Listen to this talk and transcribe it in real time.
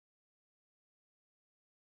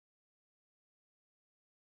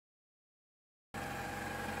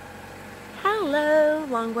Hello,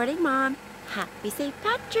 longboarding mom. Happy St.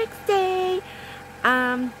 Patrick's Day.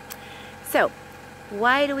 So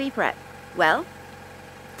why do we prep? Well,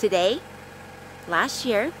 last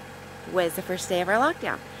year was the first day of our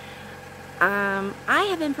lockdown. I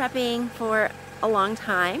have been prepping for a long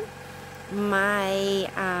time. I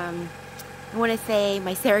want to say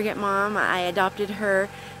my surrogate mom, I adopted her.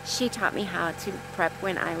 She taught me how to prep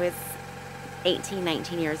when I was 18,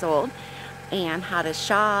 19 years old, and how to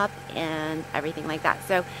shop and everything like that.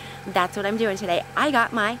 So that's what I'm doing today. I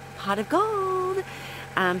got my pot of gold.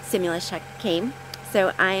 Stimulus check came,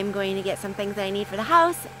 so I'm going to get some things that I need for the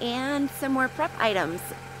house and some more prep items.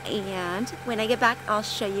 And when I get back, I'll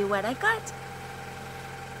show you what I got.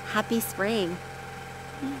 Happy spring.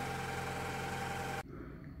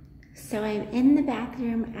 So I'm in the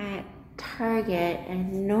bathroom at Target,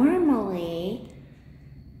 and normally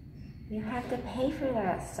you have to pay for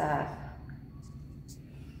that stuff.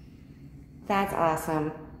 That's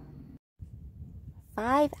awesome.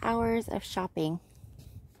 5 hours of shopping.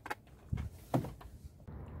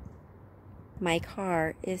 My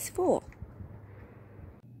car is full.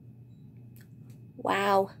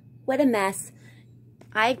 Wow, what a mess.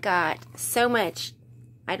 I've got so much,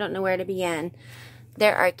 I don't know where to begin.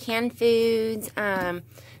 There are canned foods,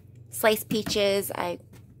 sliced peaches, I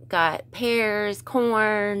got pears,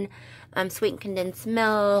 corn, sweetened condensed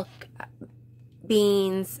milk,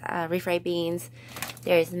 beans, refried beans.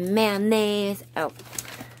 There's mayonnaise. Oh,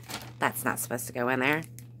 that's not supposed to go in there.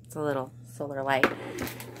 It's a little solar light.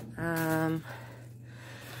 I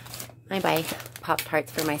buy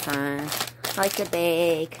Pop-Tarts for my son. I like to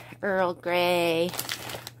bake, Earl Grey,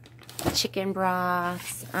 chicken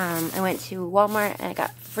broths. I went to Walmart and I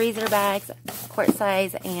got freezer bags, quart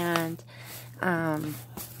size, and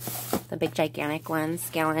the big gigantic ones,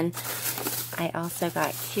 gallon. I also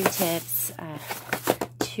got Q-tips,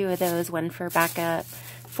 2 of those, one for backup,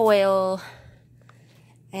 foil,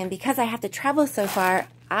 and because I have to travel so far,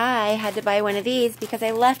 I had to buy one of these because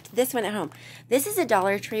I left this one at home. This is a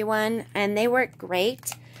Dollar Tree one, and they work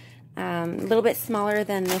great. A little bit smaller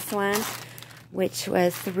than this one, which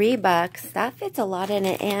was $3. That fits a lot in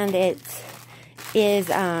it, and it is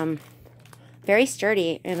very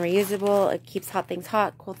sturdy and reusable. It keeps hot things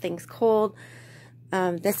hot, cold things cold.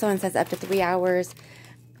 This one says up to 3 hours.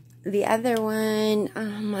 The other one,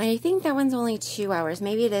 I think that one's only 2 hours.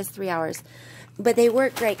 Maybe it is 3 hours. But they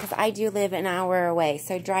work great because I do live an hour away.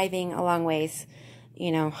 So driving a long ways,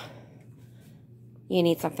 you know, you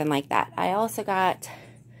need something like that. I also got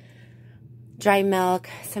dry milk,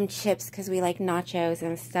 some chips because we like nachos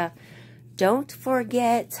and stuff. Don't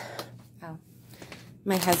forget, oh,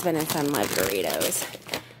 my husband and son love Doritos.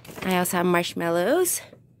 I also have marshmallows.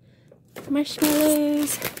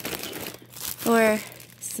 Marshmallows or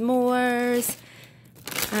s'mores.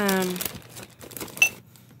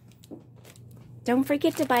 Don't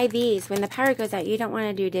forget to buy these. When the power goes out, you don't want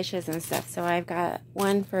to do dishes and stuff. So I've got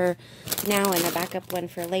one for now and a backup one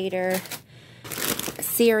for later.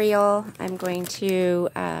 Cereal. I'm going to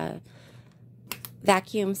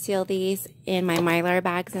vacuum seal these in my Mylar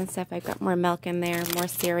bags and stuff. I've got more milk in there, more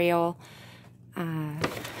cereal,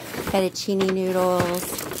 fettuccine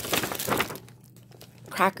noodles,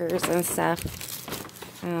 crackers and stuff.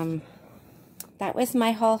 That was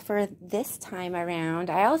my haul for this time around.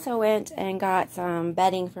 I also went and got some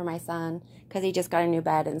bedding for my son because he just got a new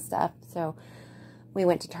bed and stuff. So we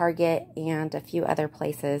went to Target and a few other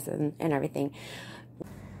places and everything.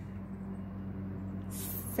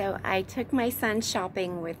 So I took my son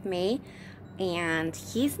shopping with me, and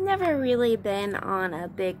he's never really been on a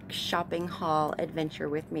big shopping haul adventure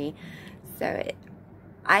with me. So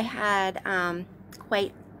I had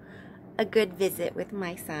quite a good visit with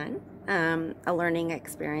my son, a learning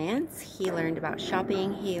experience. He learned about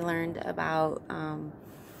shopping. He learned about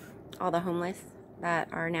all the homeless that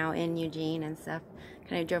are now in Eugene and stuff.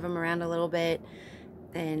 Kind of drove him around a little bit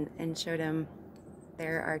and showed him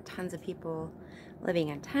there are tons of people living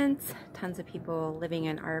in tents, tons of people living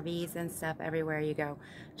in RVs and stuff everywhere you go,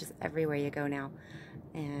 just everywhere you go now.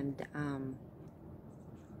 And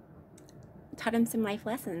taught him some life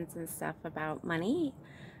lessons and stuff about money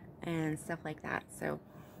and stuff like that. So,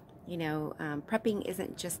 you know, prepping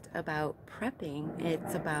isn't just about prepping,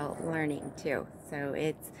 it's about learning too. So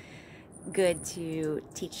it's good to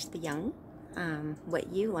teach the young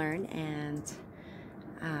what you learn, and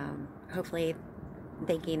hopefully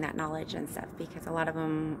they gain that knowledge and stuff, because a lot of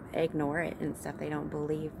them ignore it and stuff. They don't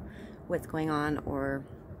believe what's going on, or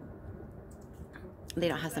they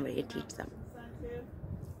don't have somebody to teach them.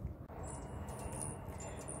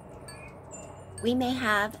 We may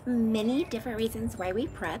have many different reasons why we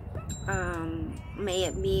prep. May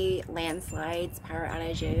it be landslides, power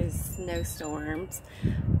outages, snowstorms,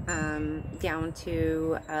 down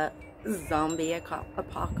to zombie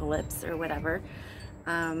apocalypse or whatever.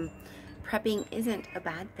 Prepping isn't a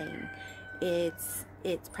bad thing. It's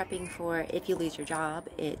prepping for if you lose your job.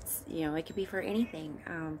 It's, you know, it could be for anything.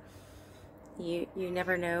 You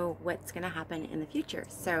never know what's going to happen in the future.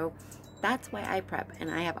 So that's why I prep,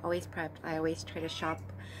 and I have always prepped. I always try to shop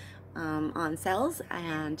on sales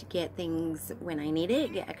and get things when I need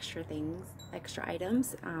it, get extra things, extra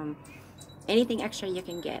items, anything extra you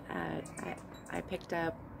can get. I picked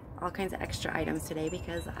up all kinds of extra items today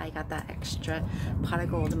because I got that extra pot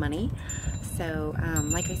of gold money. So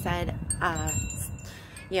like I said,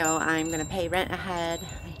 you know, I'm gonna pay rent ahead.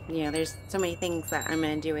 You know, there's so many things that I'm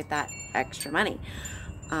gonna do with that extra money.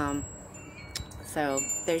 So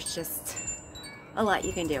there's just a lot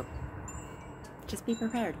you can do. Just be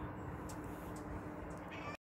prepared.